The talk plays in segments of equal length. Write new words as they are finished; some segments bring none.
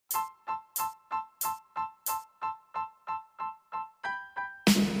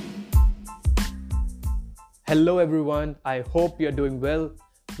Hello, everyone. I hope you're doing well.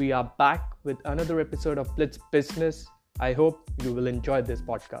 We are back with another episode of Blitz Business. I hope you will enjoy this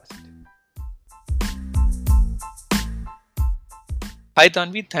podcast. Hi,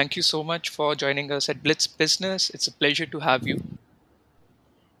 Tanvi. Thank you so much for joining us at Blitz Business. It's a pleasure to have you.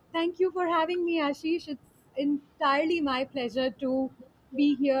 Thank you for having me, Ashish. It's entirely my pleasure to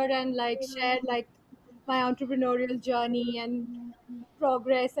be here and share my entrepreneurial journey and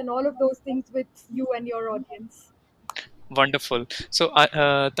progress and all of those things with you and your audience. Wonderful. So,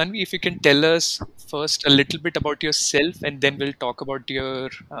 Tanvi, if you can tell us first a little bit about yourself, and then we'll talk about your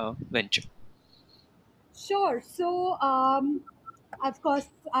venture. Sure. Of course,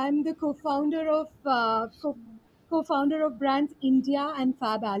 I'm the co-founder of brands India and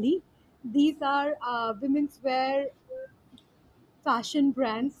Fab Ali. These are women's wear fashion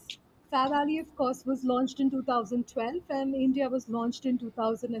brands. Fab Ali, of course, was launched in 2012 and India was launched in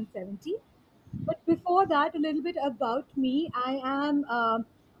 2017. But before that, a little bit about me.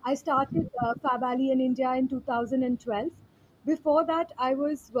 I started Fab Ali in India in 2012. Before that, I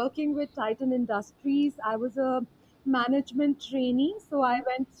was working with Titan Industries. I was a management trainee, so I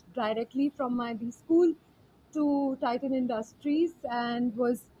went directly from my B school to Titan Industries and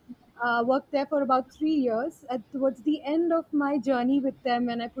was worked there for about 3 years. Towards the end of my journey with them,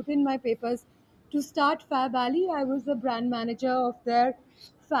 when I put in my papers to start Fab Ali, I was the brand manager of their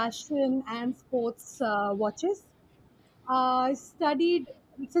fashion and sports watches. I studied,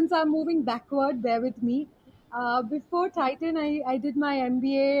 since I'm moving backward, bear with me. Before Titan, I did my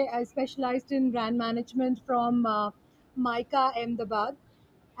MBA. I specialized in brand management from MICA Ahmedabad.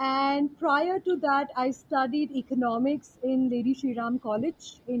 And prior to that, I studied economics in Lady Shri Ram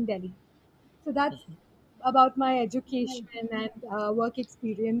College in Delhi. So that's about my education and work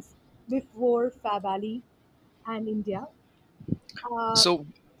experience before Fab Ali and India. Uh, So,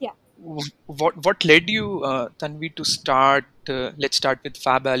 yeah. what led you, Tanvi, to start? Let's start with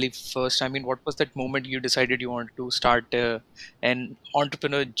Fab Ali first. I mean, what was that moment you decided you wanted to start an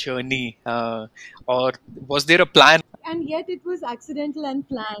entrepreneur journey, or was there a plan? And yet it was accidental and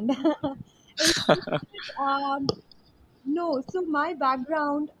planned. It, no, so my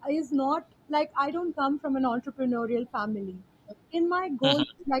background is not like I don't come from an entrepreneurial family. In my goals,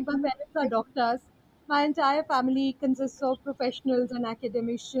 like my parents are doctors, my entire family consists of professionals and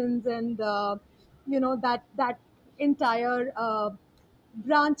academicians, and that entire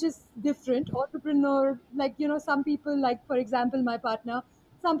branch is different. Entrepreneur, some people, like for example, my partner.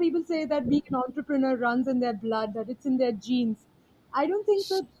 Some people say that being an entrepreneur runs in their blood, that it's in their genes. I don't think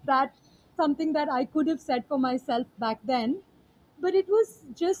so. That something that I could have said for myself back then, but it was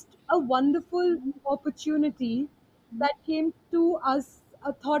just a wonderful opportunity that came to us,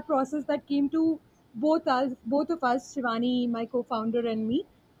 a thought process that came to both of us, Shivani, my co-founder, and me,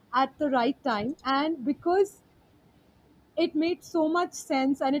 at the right time. And because it made so much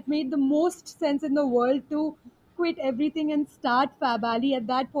sense and it made the most sense in the world to quit everything and start Fab Ali at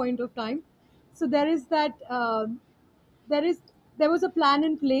that point of time. So there is there was a plan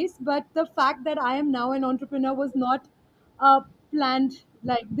in place, but the fact that I am now an entrepreneur was not a planned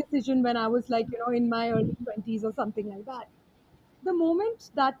decision when I was in my early 20s or something like that. The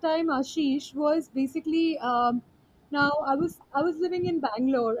moment that time, Ashish, was basically now I was living in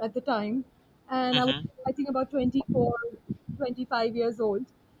Bangalore at the time, and I was, Mhm. I think, about 24, 25 years old.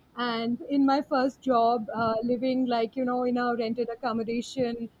 And in my first job, living in a rented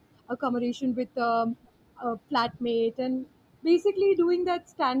accommodation with a flatmate, and basically doing that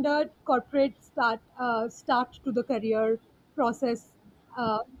standard corporate start to the career process.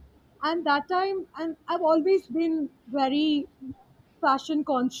 Uh, and that time, and I've always been very fashion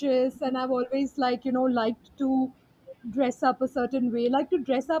conscious, and I've always liked to dress up a certain way, like to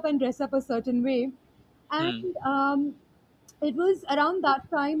dress up and dress up a certain way. Hmm. And it was around that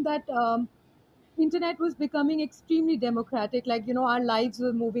time that internet was becoming extremely democratic, our lives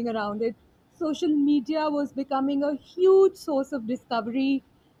were moving around it. Social media was becoming a huge source of discovery,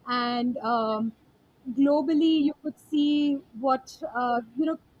 and globally you could see what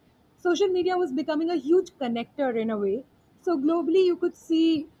social media was becoming a huge connector in a way. So globally you could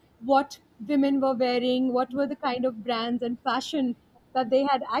see what women were wearing, what were the kind of brands and fashion that they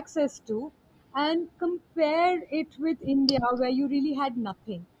had access to, and compare it with India, where you really had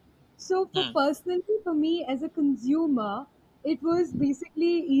nothing. So for Hmm. personally, for me as a consumer, it was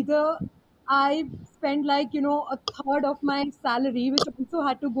basically either I spent a third of my salary, which also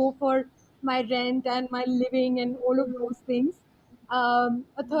had to go for my rent and my living and all of those things.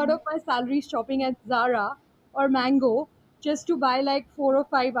 A third of my salary shopping at Zara or Mango just to buy like four or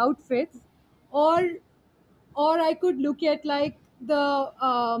five outfits, or I could look at like the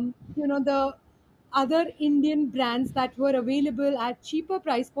other Indian brands that were available at cheaper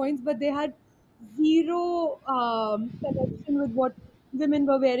price points, but they had zero connection with what women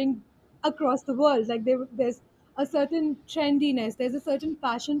were wearing across the world. Like there's a certain trendiness, there's a certain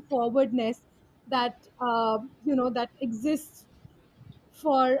fashion forwardness that that exists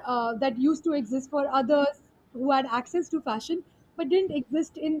for that used to exist for others who had access to fashion, but didn't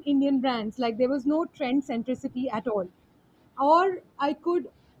exist in Indian brands. Like there was no trend centricity at all. Or I could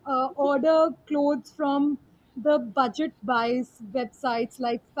order clothes from the budget buys websites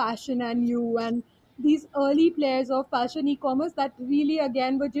like Fashion and You and these early players of fashion e-commerce that really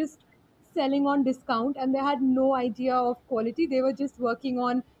again were just selling on discount, and they had no idea of quality. They were just working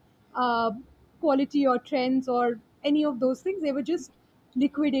on uh, quality or trends or any of those things. They were just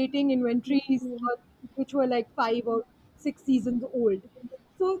liquidating inventories which were like 5 or 6 seasons old.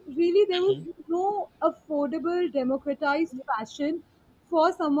 So really, there was Mhm. no affordable, democratized fashion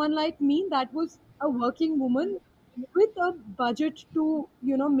for someone like me that was a working woman with a budget to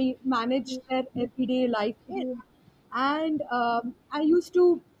manage their everyday life in. And I used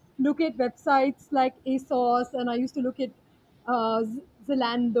to look at websites like ASOS, and I used to look at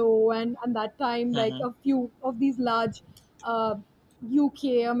Zalando, and that time like Mhm. a few of these large uh,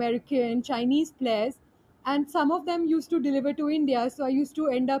 UK, American, Chinese players, and some of them used to deliver to India. So I used to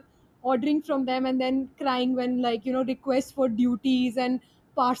end up ordering from them and then crying when like requests for duties and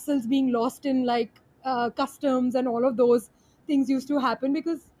parcels being lost in like customs and all of those things used to happen,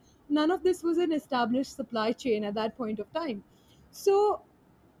 because none of this was an established supply chain at that point of time. So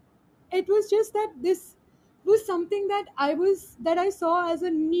it was just that this was something that I saw as a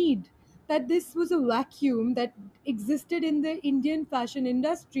need, that this was a vacuum that existed in the Indian fashion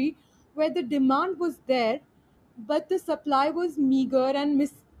industry, where the demand was there but the supply was meager and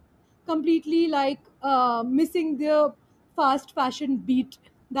completely like missing the fast fashion beat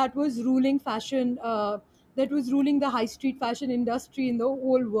that was ruling that was ruling the high street fashion industry in the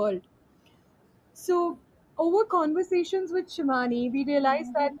whole world. So, over conversations with Shivani, we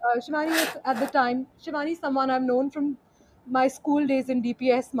realized that Shivani was at the time, Shivani is someone I've known from my school days in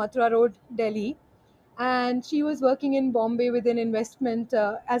DPS, Mathura Road, Delhi. And she was working in Bombay with an investment,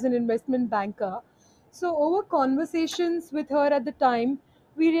 as an investment banker. So, over conversations with her at the time,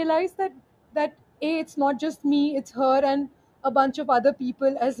 we realized that it's not just me, it's her and a bunch of other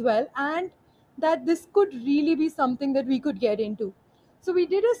people as well, and that this could really be something that we could get into. So we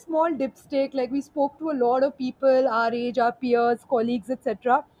did a small dipstick, like we spoke to a lot of people our age, our peers, colleagues,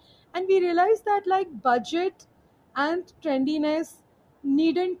 etc. And we realized that like budget and trendiness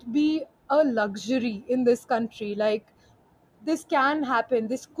needn't be a luxury in this country. Like this can happen.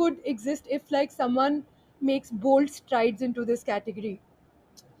 This could exist if like someone makes bold strides into this category.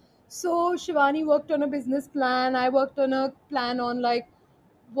 So Shivani worked on a business plan. I worked on a plan on like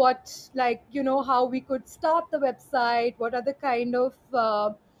how we could start the website, what are the kind of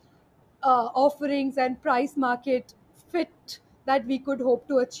offerings and price market fit that we could hope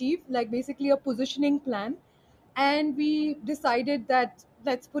to achieve, like basically a positioning plan. And we decided that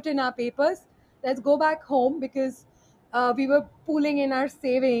let's put in our papers, let's go back home, because we were pooling in our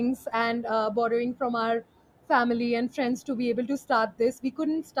savings and borrowing from our family and friends to be able to start this. We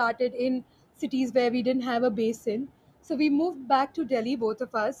couldn't start it in cities where we didn't have a base in. So we moved back to Delhi, both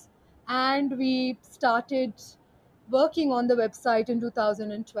of us, and we started working on the website in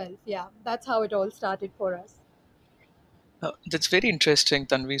 2012. Yeah, that's how it all started for us. That's very interesting,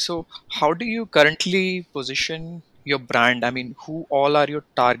 Tanvi. So, how do you currently position your brand? I mean, who all are your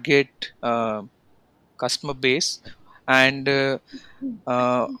target customer base? And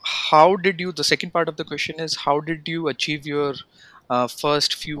how did you, the second part of the question is, how did you achieve your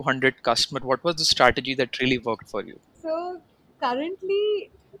first few hundred customer? What was the strategy that really worked for you? So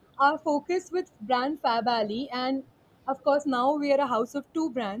currently, our focus with brand Fab Ali, and of course now we are a house of two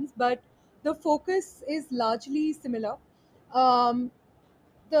brands, but the focus is largely similar. Um,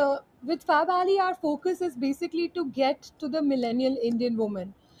 the With Fab Ali, our focus is basically to get to the millennial Indian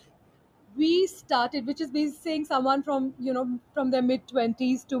woman. We started, which is basically saying someone from from their mid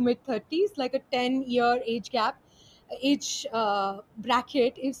 20s to mid 30s, like a 10-year age gap, age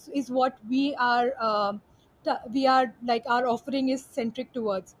bracket is what we are like our offering is centric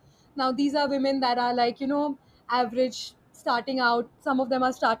towards. Now these are women that are like average, starting out. Some of them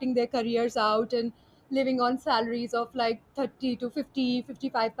are starting their careers out and living on salaries of like 30 to 50,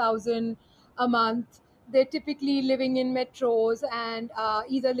 55,000 a month. They're typically living in metros and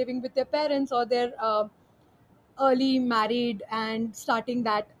either living with their parents or they're early married and starting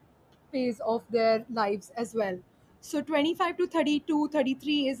that phase of their lives as well. So 25 to 32,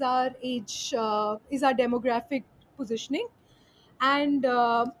 33 is our age, is our demographic positioning. And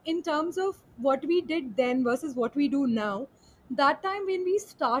in terms of what we did then versus what we do now, that time when we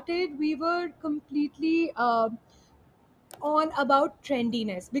started, we were completely on about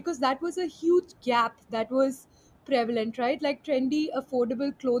trendiness, because that was a huge gap that was prevalent, right? Like trendy,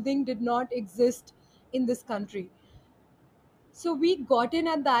 affordable clothing did not exist in this country. So we got in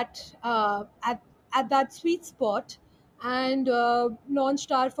at that sweet spot, and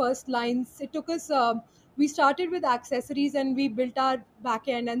launched our first lines. It took us We started with accessories, and we built our back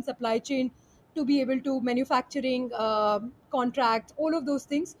end and supply chain to be able to manufacturing contracts, all of those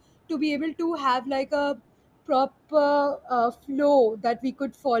things, to be able to have like a proper flow that we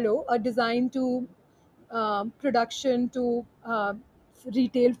could follow, a design to production to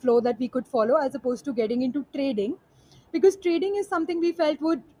retail flow that we could follow, as opposed to getting into trading, because trading is something we felt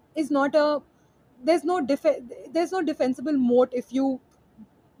would is not a there's no defensible moat if you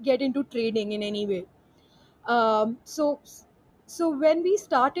get into trading in any way. Um, so so when we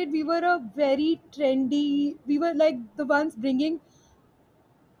started, we were a very trendy, we were like the ones bringing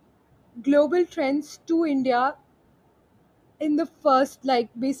global trends to India, in the first, like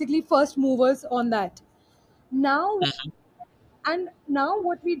basically first movers on that. Now, Mhm. and now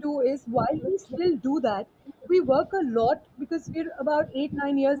what we do is, while we still do that, we work a lot, because we're about 8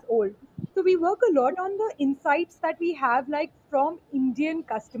 9 years old. So we work a lot on the insights that we have, like from Indian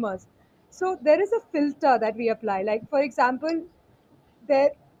customers. So there is a filter that we apply, like for example,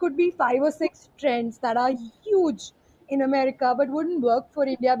 there could be 5 or 6 trends that are huge in America but wouldn't work for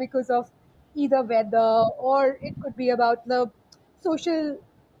India because of either weather, or it could be about the social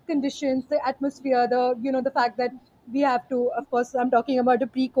conditions, the atmosphere, the fact that we have to, of course, I'm talking about a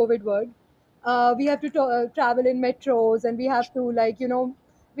pre-COVID world. We have to travel in metros, and we have to,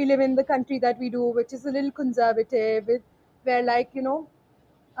 we live in the country that we do, which is a little conservative, where,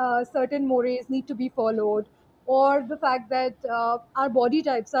 certain mores need to be followed, or the fact that our body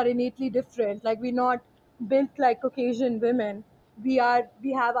types are innately different. Like, we're not built like Caucasian women. We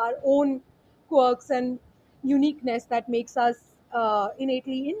have our own quirks and uniqueness that makes us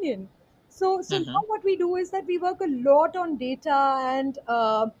innately Indian. So now Mhm. what we do is that we work a lot on data and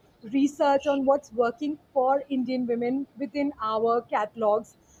research on what's working for Indian women within our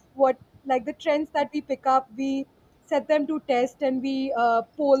catalogs. What, like the trends that we pick up, we set them to test, and we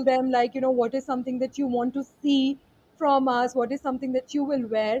poll them, like, what is something that you want to see from us, what is something that you will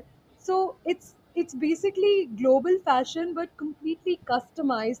wear. So it's basically global fashion, but completely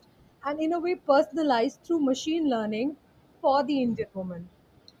customized and in a way personalized through machine learning for the Indian woman.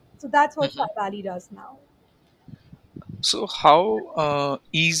 So that's what Mhm. Sai Valley does now. So, how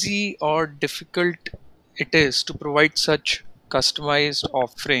easy or difficult it is to provide such customized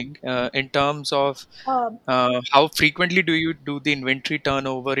offering in terms of Um, how frequently do you do the inventory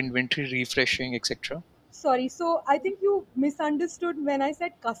turnover, inventory refreshing, etc.? Sorry, so I think you misunderstood when I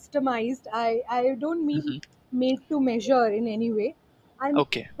said customized. I don't mean Hmm. made to measure in any way. I mean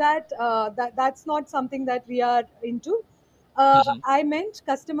Okay. that's not something that we are into. Hmm. I meant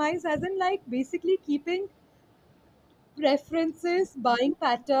customized as in, like, basically keeping preferences, buying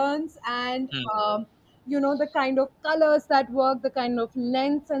patterns, and the kind of colors that work, the kind of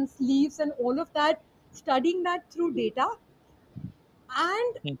lengths and sleeves and all of that, studying that through data,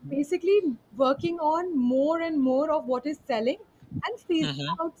 and Hmm. basically working on more and more of what is selling, and phasing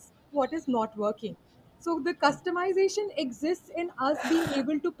Hmm. out what is not working. So the customization exists in us being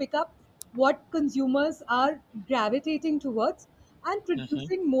able to pick up what consumers are gravitating towards, and Hmm.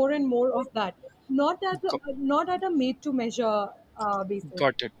 producing more and more of that, not at a made to measure basis.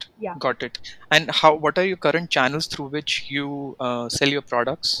 Got it. Yeah. Got it. And how? What are your current channels through which you sell your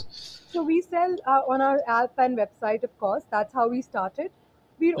products? So we sell on our app and website, of course. That's how we started.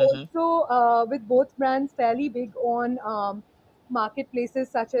 We're Hmm. also, with both brands, fairly big on marketplaces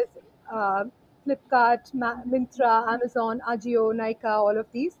such as uh, Flipkart, Myntra, Amazon, Ajio, Nykaa, all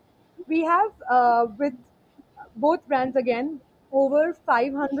of these. We have, with both brands again, over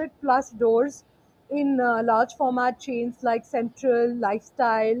 500 plus doors in large format chains like Central,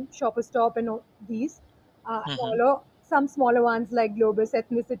 Lifestyle, Shopper Stop, and all these. Hmm. Some smaller ones like Globus,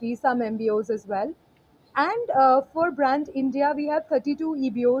 Ethnicity, some MBOs as well. And for brand India, we have 32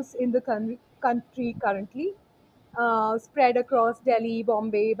 EBOs in the country currently, spread across Delhi,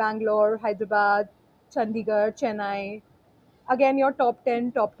 Bombay, Bangalore, Hyderabad, Chandigarh, Chennai. Again, your top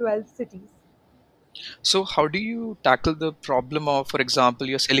 10, top 12 cities. So, how do you tackle the problem of, for example,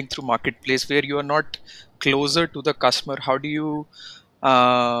 you're selling through marketplace where you are not closer to the customer? How do you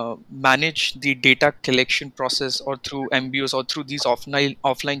manage the data collection process, or through MBOs, or through these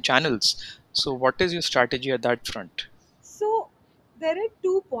offline channels? So, what is your strategy at that front? So there are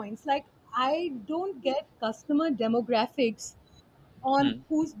 2 points. Like, I don't get customer demographics on Hmm.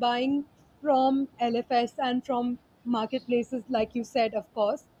 who's buying from LFS and from marketplaces, like you said, of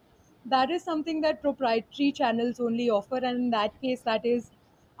course. That is something that proprietary channels only offer, and in that case, that is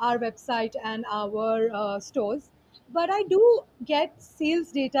our website and our stores. But I do get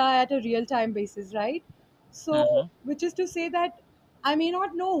sales data at a real time basis, right? So, Hmm. which is to say that I may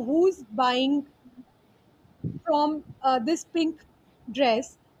not know who's buying from this pink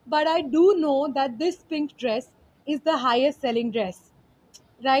dress, but I do know that this pink dress is the highest selling dress,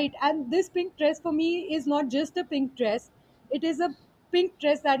 right? And this pink dress for me is not just a pink dress, it is a pink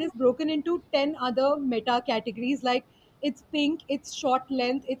dress that is broken into 10 other meta categories. Like, it's pink, it's short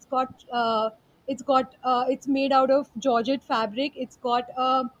length, it's made out of georgette fabric, it's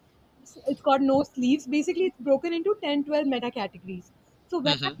got no sleeves. Basically, it's broken into 10, 12 meta categories. So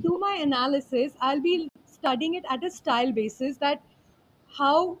when I Hmm. do my analysis, I'll be studying it at a style basis, that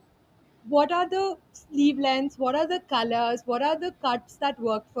how what are the sleeve lengths, what are the colors, what are the cuts that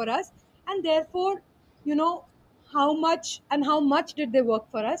work for us, and therefore, you know, how much did they work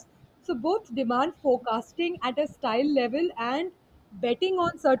for us. So both demand forecasting at a style level and betting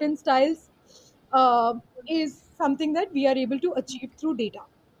on certain styles uh, is something that we are able to achieve through data.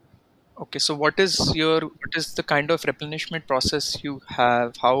 Okay, so what is the kind of replenishment process you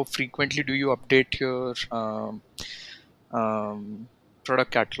have? How frequently do you update your um,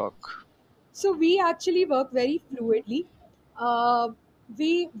 product catalog? So we actually work very fluidly. Uh,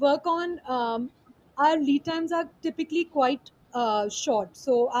 we work on our lead times are typically quite short.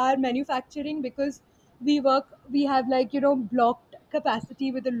 So our manufacturing, because we have, like, blocked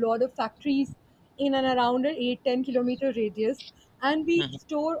capacity with a lot of factories in and around an 8-10 kilometer radius, and we Hmm.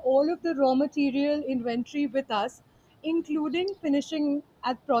 store all of the raw material inventory with us, including finishing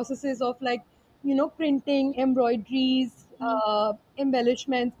at processes of, like, printing, embroideries,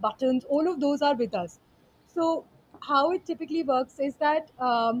 embellishments, buttons, all of those are with us. So how it typically works is that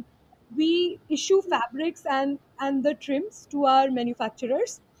we issue fabrics and the trims to our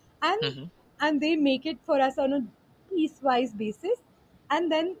manufacturers, and Hmm. and they make it for us on a piece wise basis,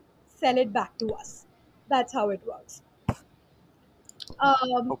 and then sell it back to us. That's how it works.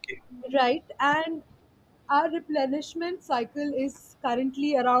 um, Okay. right. And our replenishment cycle is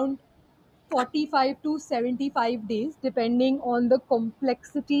currently around 45 to 75 days, depending on the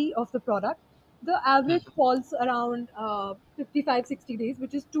complexity of the product. The average Hmm. falls around 55-60 days,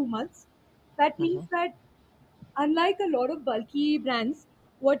 which is 2 months. That Hmm. means that, unlike a lot of bulky brands,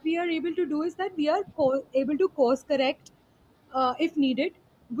 what we are able to do is that we are able to course correct if needed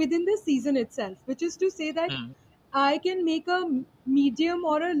within the season itself, which is to say that Hmm. I can make a medium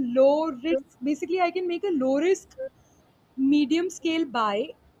or a low risk. Basically, I can make a low risk medium scale buy,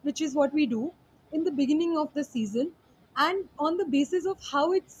 which is what we do in the beginning of the season. And on the basis of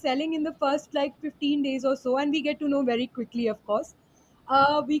how it's selling in the first, like, 15 days or so, and we get to know very quickly, of course,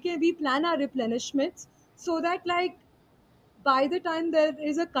 we plan our replenishments, so that, like, by the time there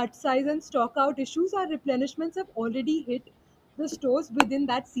is a cut size and stock out issues, our replenishments have already hit the stores within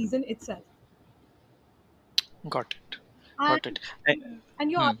that season itself. Got it. And Got it. I,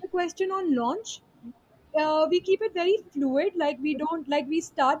 and your hmm. other question on launch, we keep it very fluid. Like, we don't, like, we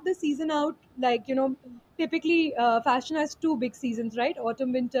start the season out, like, typically fashion has two big seasons, right?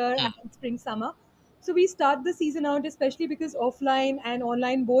 Autumn, winter, Hmm. and spring, summer. So we start the season out, especially because offline and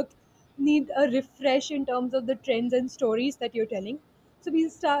online both need a refresh in terms of the trends and stories that you're telling. So we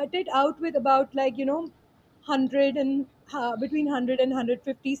started out with about, like, 100 and between 100 and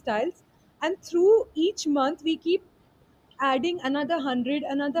 150 styles, and through each month we keep adding another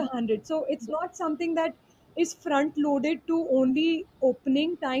 100. So it's not something that is front loaded to only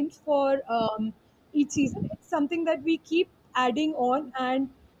opening times for each season. It's something that we keep adding on, and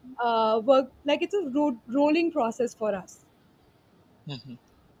work, like, it's a rolling process for us. Hmm.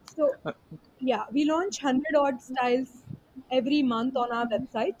 So, Uh, yeah, we launch 100 odd styles every month on our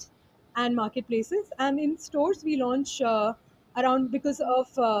website and marketplaces. And in stores, we launch around, because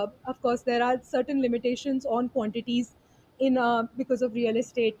of course, there are certain limitations on quantities because of real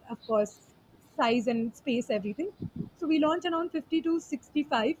estate, of course, size and space, everything. So we launch around 50 to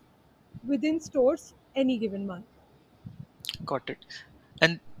 65 within stores any given month. got it.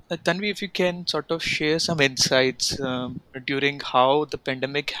 And Tanvi, if you can sort of share some insights during how the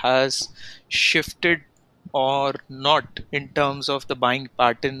pandemic has shifted or not in terms of the buying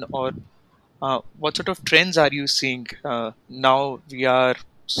pattern, or what sort of trends are you seeing now? We are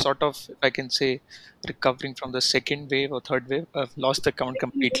sort of, if I can say, recovering from the second wave or third wave. I've lost the count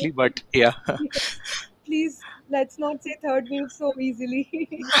completely, but yeah. Yes. Please, let's not say third wave so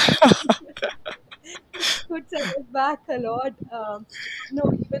easily. Could set us back a lot. No,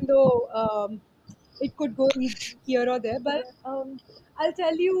 even though it could go here or there. But I'll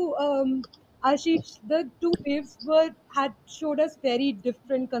tell you, Ashish, the two waves were had showed us very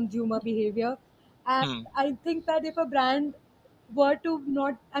different consumer behavior, and Hmm. I think that if a brand were to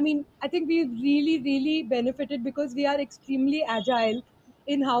not, I mean, I think we really benefited because we are extremely agile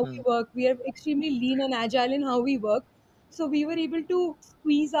in how Hmm. we work. We are extremely lean and agile in how we work. So we were able to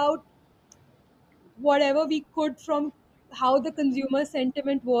squeeze out whatever we could from how the consumer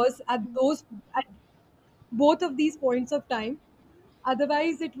sentiment was at both of these points of time.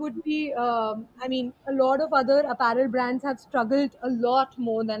 Otherwise, it would be, I mean, a lot of other apparel brands have struggled a lot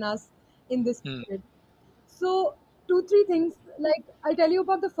more than us in this Hmm. period. So, two, three things. Like, I'll tell you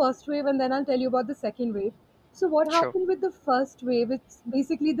about the first wave and then I'll tell you about the second wave. So, what Sure. happened with the first wave? It's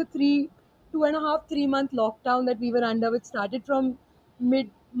basically the 2.5, 3 month lockdown that we were under, which started from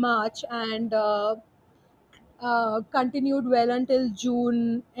mid March and continued well until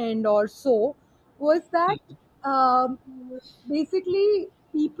June end or so, was that um, basically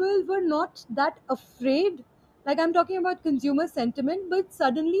people were not that afraid. Like I'm talking about consumer sentiment, but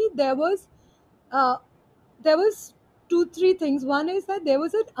suddenly uh, there was two three things. One is that there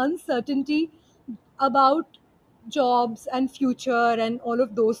was an uncertainty about jobs and future and all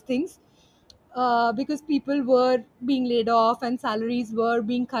of those things, because people were being laid off and salaries were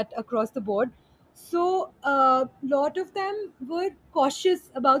being cut across the board. So a lot of them were cautious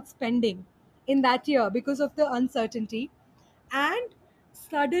about spending in that year because of the uncertainty. And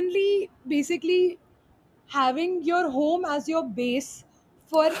suddenly, basically, having your home as your base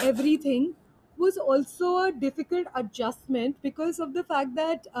for everything was also a difficult adjustment because of the fact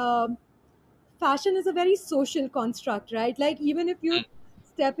that fashion is a very social construct, right? Like even if you're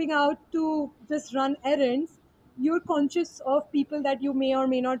stepping out to just run errands, you're conscious of people that you may or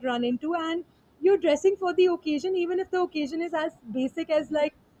may not run into, and you're dressing for the occasion, even if the occasion is as basic as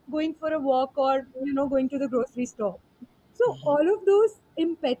like going for a walk or going to the grocery store. So Hmm. all of those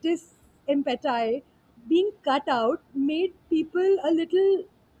impeti being cut out made people a little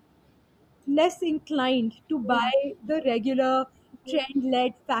less inclined to buy the regular trend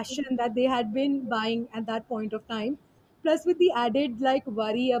led fashion that they had been buying at that point of time, plus with the added like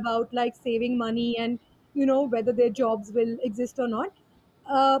worry about like saving money and whether their jobs will exist or not.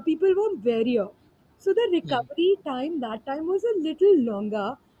 People were warier, so the Hmm. recovery time that time was a little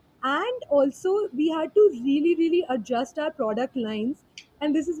longer. And also we had to really adjust our product lines,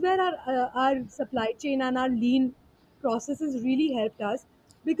 and this is where our supply chain and our lean processes really helped us,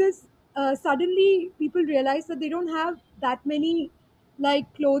 because suddenly people realize that they don't have that many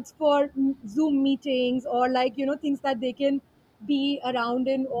like clothes for Zoom meetings, or like things that they can be around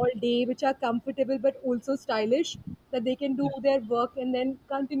in all day, which are comfortable but also stylish, that they can do their work and then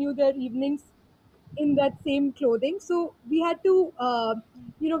continue their evenings in that same clothing. So we had to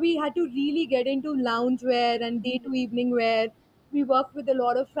really get into lounge wear and day to evening wear. We worked with a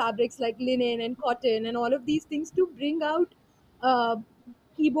lot of fabrics like linen and cotton and all of these things to bring out uh,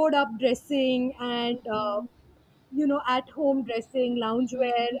 keyboard up dressing and at home dressing,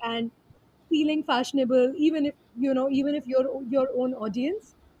 loungewear, and feeling fashionable, even if you're your own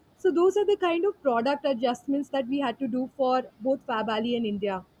audience. So those are the kind of product adjustments that we had to do for both Fab Ali and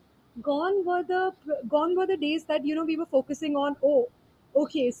India. Gone were the days that we were focusing on, oh,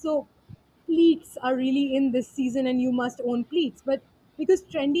 okay, so pleats are really in this season and you must own pleats. But because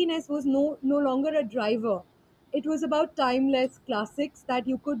trendiness was no longer a driver, it was about timeless classics that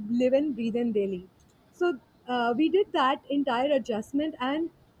you could live and breathe in daily. So we did that entire adjustment, and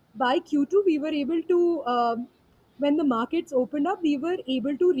by Q2 we were able to, when the markets opened up, we were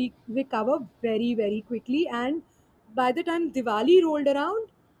able to recover very quickly. And by the time Diwali rolled around,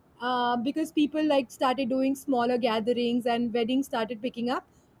 because people like started doing smaller gatherings and weddings started picking up,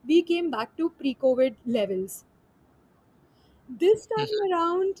 we came back to pre-COVID levels. This Hmm. time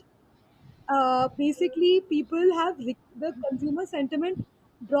around, basically people the consumer sentiment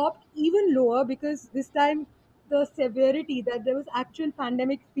dropped even lower, because this time the severity that there was actual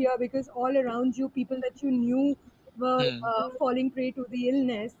pandemic fear, because all around you people that you knew were Hmm. falling prey to the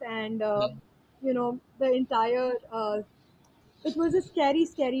illness, and Hmm. the entire it was a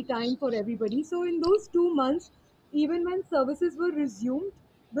scary time for everybody. So in those 2 months, even when services were resumed,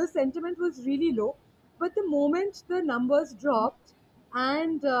 the sentiment was really low. But the moment the numbers dropped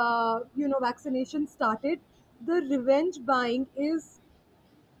and vaccination started, the revenge buying is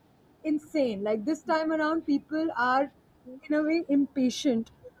insane. Like this time around, people are in a way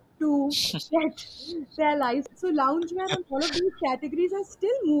impatient to get their lives. So loungewear and all of these categories are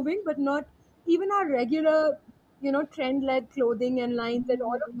still moving, but not even our regular, trend-led clothing and lines and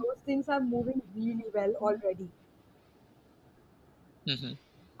all of those things are moving really well already. Hmm.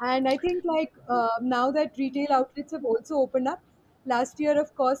 And I think like now that retail outlets have also opened up, last year,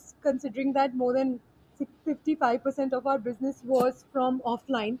 of course, considering that more than 55% of our business was from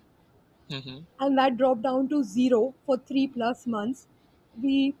offline, Hmm. and that dropped down to zero for 3+ months.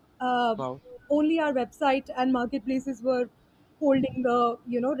 We Wow. only our website and marketplaces were holding the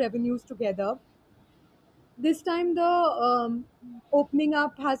revenues together. This time the opening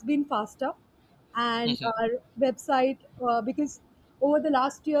up has been faster, and Hmm. our website, because over the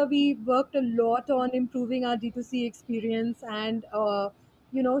last year we worked a lot on improving our D2C experience, and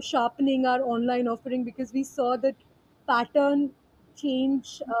sharpening our online offering, because we saw that pattern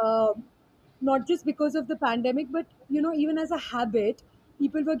change, not just because of the pandemic, but even as a habit,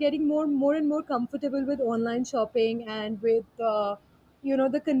 people were getting more and more comfortable with online shopping, and with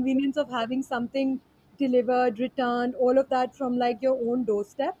the convenience of having something delivered, returned, all of that from like your own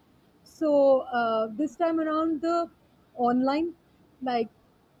doorstep. So this time around, the online, like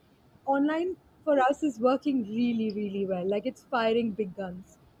online for us is working really really well, like it's firing big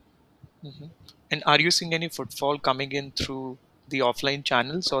guns. Hmm. And are you seeing any footfall coming in through the offline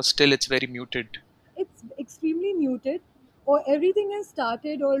channels, or still it's very muted? It's extremely muted, or everything has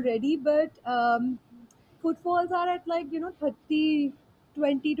started already, but footfalls are at like 20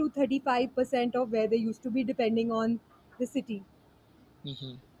 to 35% of where they used to be, depending on the city.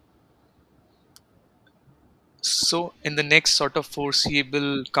 Hmm. So, in the next sort of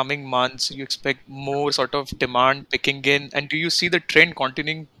foreseeable coming months, you expect more sort of demand picking in, and do you see the trend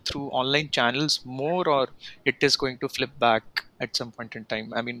continuing through online channels more, or it is going to flip back at some point in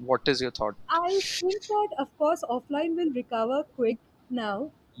time? I mean, what is your thought? I think that of course offline will recover quick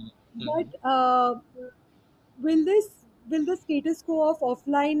now, Mm-hmm. but will the status quo of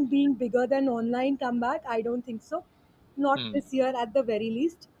offline being bigger than online come back? I don't think so. Not Hmm. this year at the very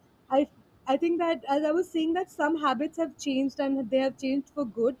least. I I think that, as I was saying, that some habits have changed, and they have changed for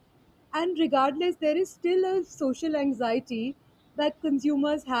good. And regardless, there is still a social anxiety that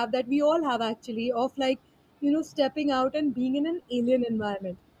consumers have, that we all have actually, of like stepping out and being in an alien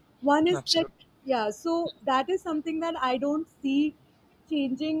environment. One is that, Absolutely. yeah, so that is something that I don't see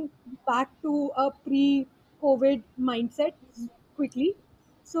changing back to a pre-COVID mindset quickly.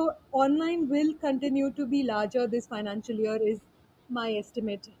 So online will continue to be larger this financial year, is my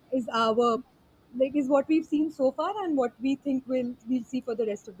estimate, is our, like, is what we've seen so far, and what we think we'll see for the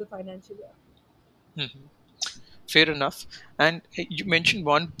rest of the financial year. Mhm. Fair enough. And you mentioned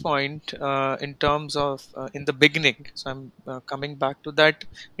one point in terms of in the beginning. So I'm coming back to that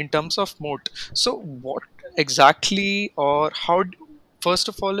in terms of moat. So what exactly, or how? First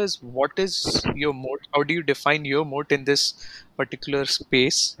of all, is what is your moat? How do you define your moat in this particular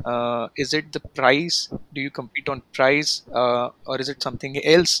space? Is it the price? Do you compete on price, or is it something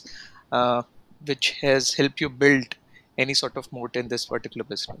else uh, which has helped you build any sort of moat in this particular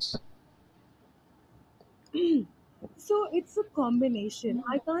business? So it's a combination.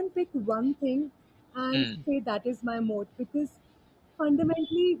 I can't pick one thing and Hmm. say that is my moat, because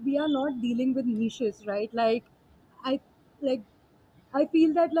fundamentally we are not dealing with niches, right? I like I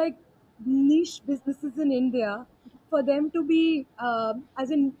feel that like niche businesses in India, for them to be,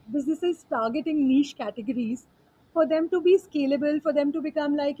 as in businesses targeting niche categories, for them to be scalable, for them to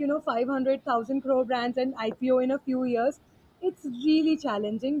become like 500,000 crore brands and IPO in a few years, it's really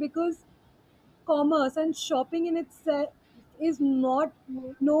challenging, because commerce and shopping in itself is not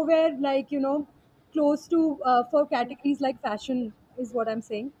nowhere like close to, for categories like fashion, is what I'm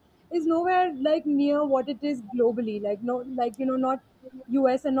saying, is nowhere like near what it is globally, like no, like not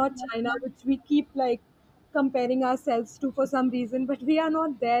US and not China, which we keep like comparing ourselves to for some reason, but we are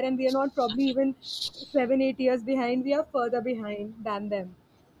not there, and we are not probably even 7 8 years behind, we are further behind than them.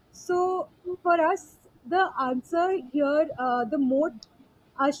 So for us, the answer here, the moat,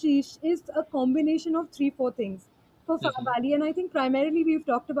 Ashish, is a combination of three, four things for Fab Hmm. Valley. And I think primarily we've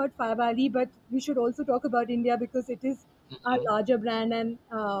talked about Fab Valley, but we should also talk about India, because it is our Hmm. larger brand, and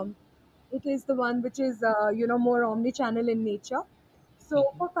it is the one which is, more omni-channel in nature.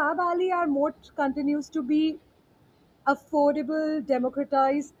 So Hmm. for Fab Valley, our moat continues to be affordable,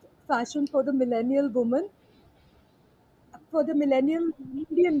 democratized fashion for the millennial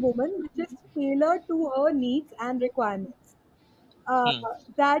Indian woman, which is tailored to her needs and requirements. uh, Hmm.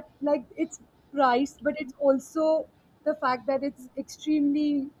 that like it's priced, but it's also the fact that it's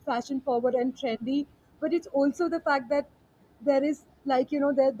extremely fashion forward and trendy, but it's also the fact that there is like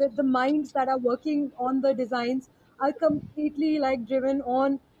the minds that are working on the designs are completely like driven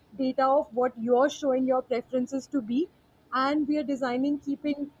on data of what you're showing your preferences to be, and we are designing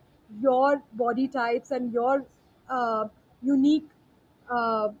keeping your body types and your uh, unique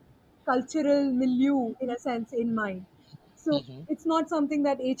uh, cultural milieu in a sense in mind. So Hmm. it's not something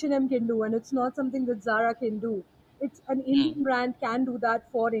that H&M can do, and it's not something that Zara can do. It's an Hmm. Indian brand can do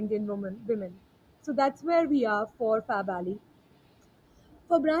that for Indian women. So that's where we are for Fab Ali.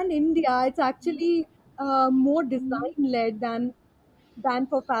 For brand India, it's actually more design led than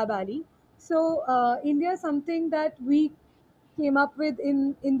for Fab Ali. So India is something that we came up with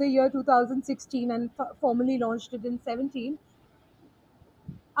in the year 2016 and formally launched it in 17.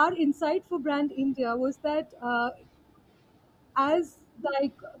 Our insight for brand India was that as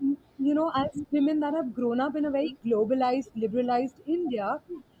like as women that have grown up in a very globalized liberalized India,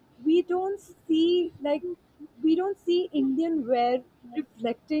 we don't see like we don't see Indian wear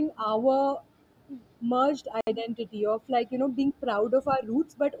reflecting our merged identity of being proud of our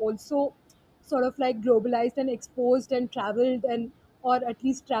roots, but also sort of like globalized and exposed and traveled, and or at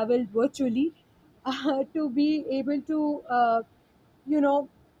least traveled virtually, to be able to you know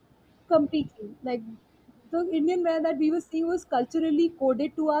completely. Like the Indian wear that we were seeing was culturally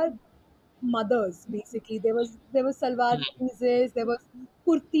coded to our mothers. Basically, there was salwar kameezes, there was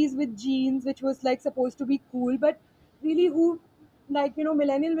kurtis with jeans, which was like supposed to be cool, but really, who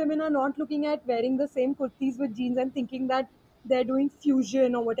millennial women are not looking at wearing the same kurtis with jeans and thinking that they're doing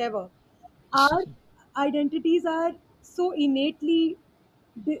fusion or whatever. Our identities are so innately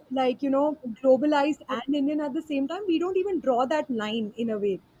globalized and Indian at the same time. We don't even draw that line in a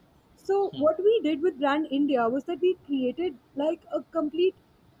way. So what we did with brand India was that we created like a complete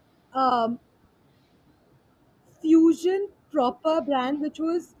um, fusion proper brand, which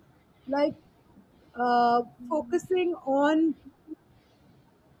was like focusing on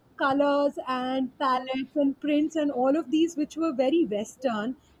colors and palettes and prints and all of these, which were very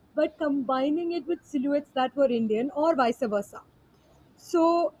western, but combining it with silhouettes that were Indian or vice versa.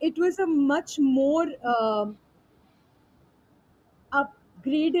 So it was a much more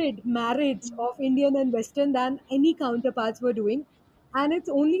upgraded marriage of Indian and Western than any counterparts were doing. And it's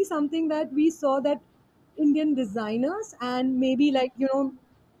only something that we saw that Indian designers and maybe like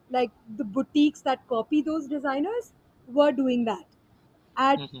the boutiques that copy those designers were doing that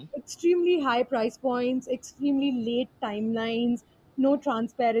at Hmm. extremely high price points, extremely late timelines, no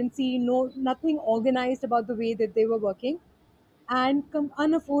transparency, no nothing organized about the way that they were working, and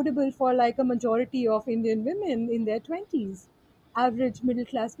unaffordable for like a majority of Indian women in their 20s, average middle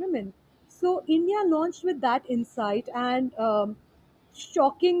class women. So India launched with that insight and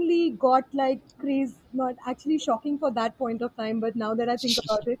shockingly got like craze, not actually shocking for that point of time, but now that I think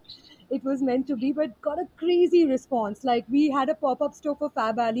about it, it was meant to be, but got a crazy response. Like we had a pop up store for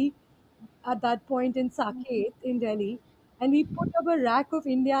Fab Ali at that point in Saket in Delhi, and we put up a rack of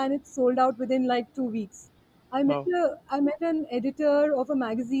India, and it sold out within like 2 weeks. Wow. I met an editor of a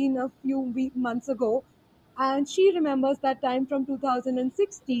magazine a few months ago, and she remembers that time from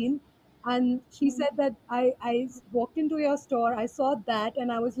 2016. And she said that I walked into your store, I saw that,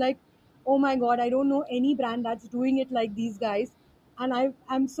 and I was like, oh my god, I don't know any brand that's doing it like these guys. And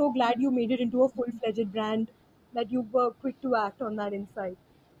I'm so glad you made it into a full fledged brand, that you were quick to act on that insight.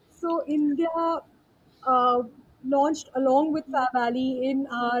 So India uh, launched along with Fab Ali in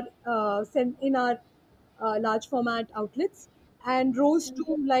our large format outlets, and rose to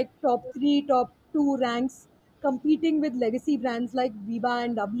like top three, top two ranks, competing with legacy brands like Viva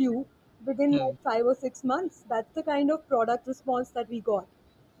and W within Hmm. like 5 or 6 months. That's the kind of product response that we got.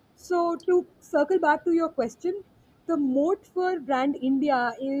 So to circle back to your question, the moat for brand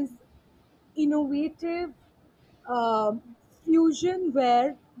India is innovative um fusion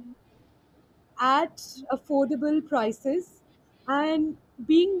wear at affordable prices, and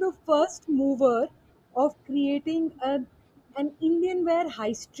being the first mover of creating an Indian wear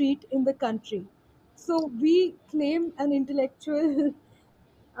high street in the country. So we claim an intellectual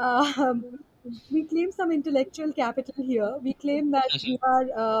um, we claim some intellectual capital here. We claim that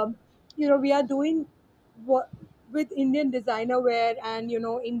we are doing what with Indian designer wear and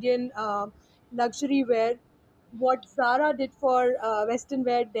Indian luxury wear. What Zara did for Western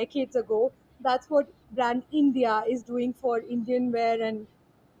wear decades ago, that's what brand India is doing for Indian wear, and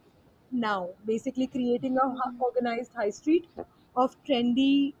now basically creating a organized high street of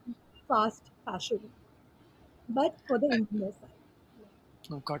trendy, fast fashion, but for the Indian side.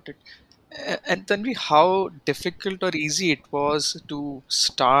 Oh, got it. And Tanvi, how difficult or easy it was to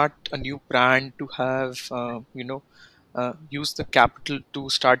start a new brand, to have, use the capital to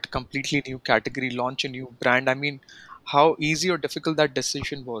start a completely new category, launch a new brand. I mean, how easy or difficult that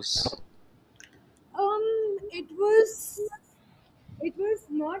decision was? It was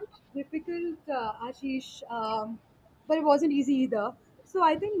not difficult, Ashish, but it wasn't easy either. So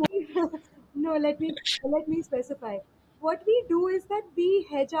I think no, let me specify. What we do is that we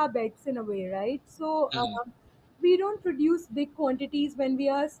hedge our bets in a way, right? So Mm. we don't produce big quantities when we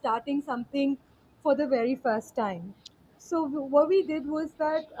are starting something for the very first time. So what we did was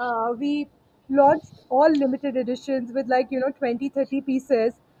that we launched all limited editions with, like, 20, 30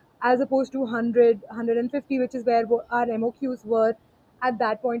 pieces, as opposed to 100, 150, which is where our MOQs were at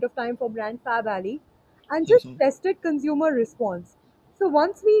that point of time for brand Fab Ali, and just Hmm. tested consumer response. So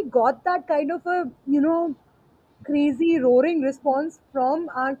once we got that kind of a, crazy roaring response from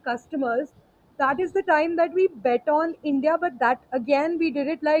our customers, that is the time that we bet on India. But that again, we did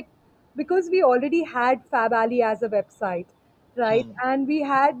it like because we already had Fab Ali as a website, right? Hmm. And we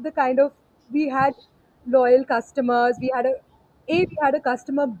had the kind of, we had loyal customers. We had a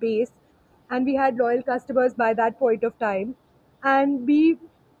customer base, and we had loyal customers by that point of time, and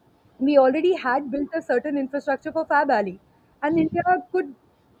we already had built a certain infrastructure for Fab Ali, and India could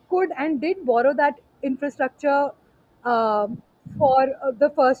and did borrow that infrastructure um for the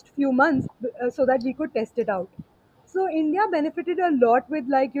first few months, so that we could test it out. So India benefited a lot with,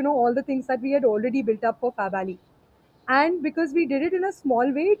 like, all the things that we had already built up for Fab Ali, and because we did it in a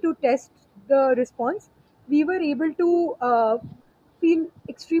small way to test the response, we were able to feel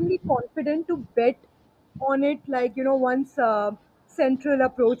extremely confident to bet on it. Like, once Central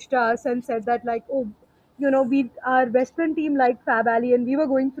approached us and said that, like, oh, we, our Western team, like Fab Ali, and we were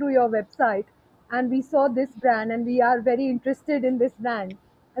going through your website, and we saw this brand, and we are very interested in this brand,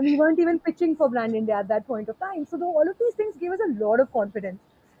 and we weren't even pitching for brand India at that point of time. So all of these things gave us a lot of confidence.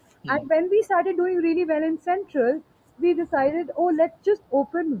 Hmm. And when we started doing really well in Central, we decided, oh, let's just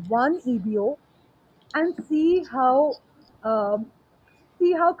open one EBO and um,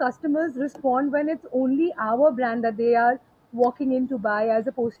 see how customers respond when it's only our brand that they are walking in to buy, as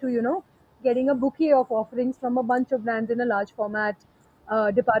opposed to, getting a bouquet of offerings from a bunch of brands in a large format,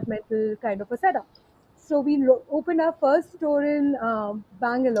 departmental kind of a setup. So we opened our first store in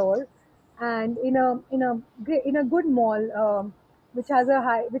Bangalore, and in a good mall, which has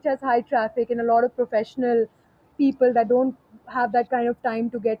high traffic and a lot of professional people that don't have that kind of time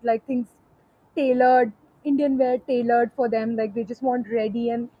to get, like, things tailored, Indian wear tailored for them. Like, they just want ready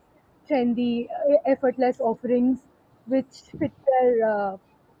and trendy, effortless offerings which fit their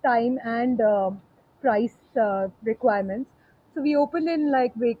time and price requirements. So we opened in,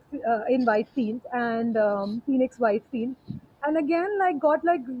 like, in Whitefield and Phoenix Whitefield, and again, like, got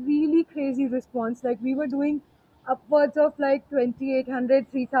like really crazy response. Like, we were doing upwards of like 2,800,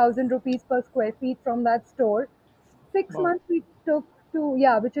 3,000 rupees per square feet from that store. Six Wow. months we took to,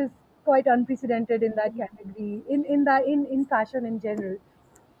 yeah, which is quite unprecedented in that category, in fashion in general.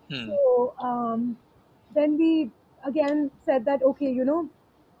 Hmm. So then we again said that, okay,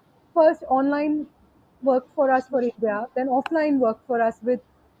 first online work for us for India, then offline work for us with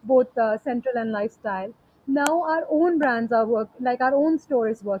both Central and Lifestyle. Now our own brands are like our own store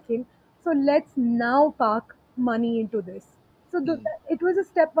is working. So let's now park money into this. So Hmm. it was a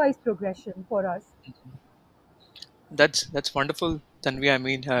stepwise progression for us. That's wonderful, Tanvi. I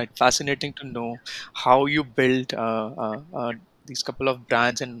mean, fascinating to know how you built these couple of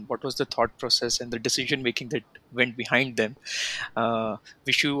brands and what was the thought process and the decision making that went behind them.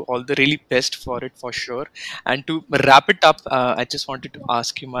 Wish you all the really best for it for sure. And to wrap it up, I just wanted to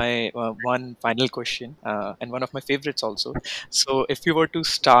ask you my one final question and one of my favorites also. So, if you were to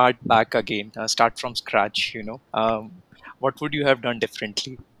start back again, start from scratch, what would you have done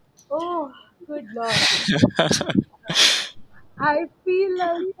differently? Oh, good lord. I feel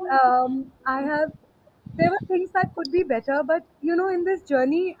like I have. There were things that could be better, but in this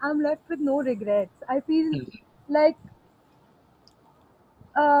journey, I'm left with no regrets. I feel Hmm. like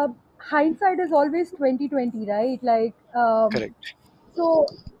uh, hindsight is always 2020, right? Like, Correct.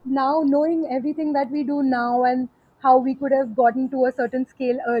 so now knowing everything that we do now and how we could have gotten to a certain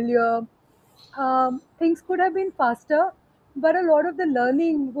scale earlier, things could have been faster, but a lot of the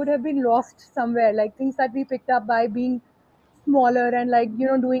learning would have been lost somewhere. Like, things that we picked up by being smaller and, like,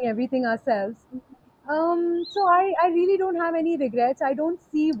 doing everything ourselves. So I really don't have any regrets. I don't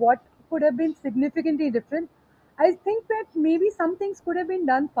see what could have been significantly different. I think that maybe some things could have been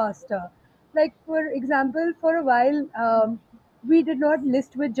done faster. Like, for example, for a while, we did not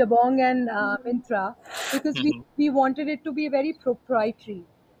list with Jabong and Mintra because Mhm. we wanted it to be very proprietary.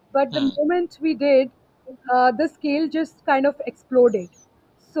 But the Hmm. moment we did, the scale just kind of exploded.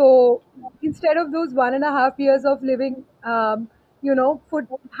 So instead of those 1.5 years of living, foot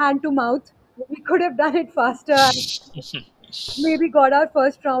hand to mouth, we could have done it faster and maybe got our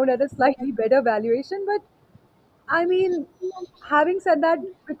first round at a slightly better valuation. But I mean, having said that,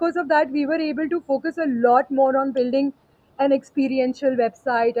 because of that, we were able to focus a lot more on building an experiential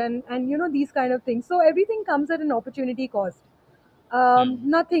website and these kind of things. So everything comes at an opportunity cost. Hmm.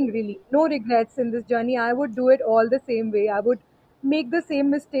 Nothing really. No regrets in this journey. I would do it all the same way. I would make the same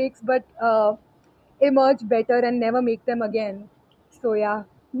mistakes, but emerge better and never make them again. So yeah.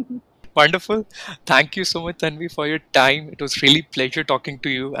 Wonderful. Thank you so much, Tanvi, for your time. It was really pleasure talking to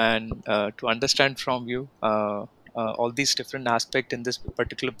you and to understand from you all these different aspects in this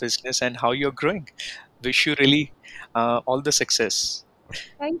particular business and how you're growing. Wish you really all the success.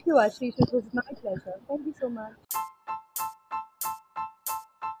 Thank you, Ashish. It was my pleasure. Thank you so much.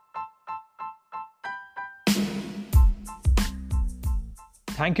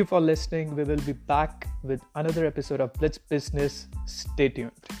 Thank you for listening. We will be back with another episode of Blitz Business. Stay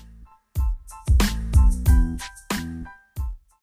tuned.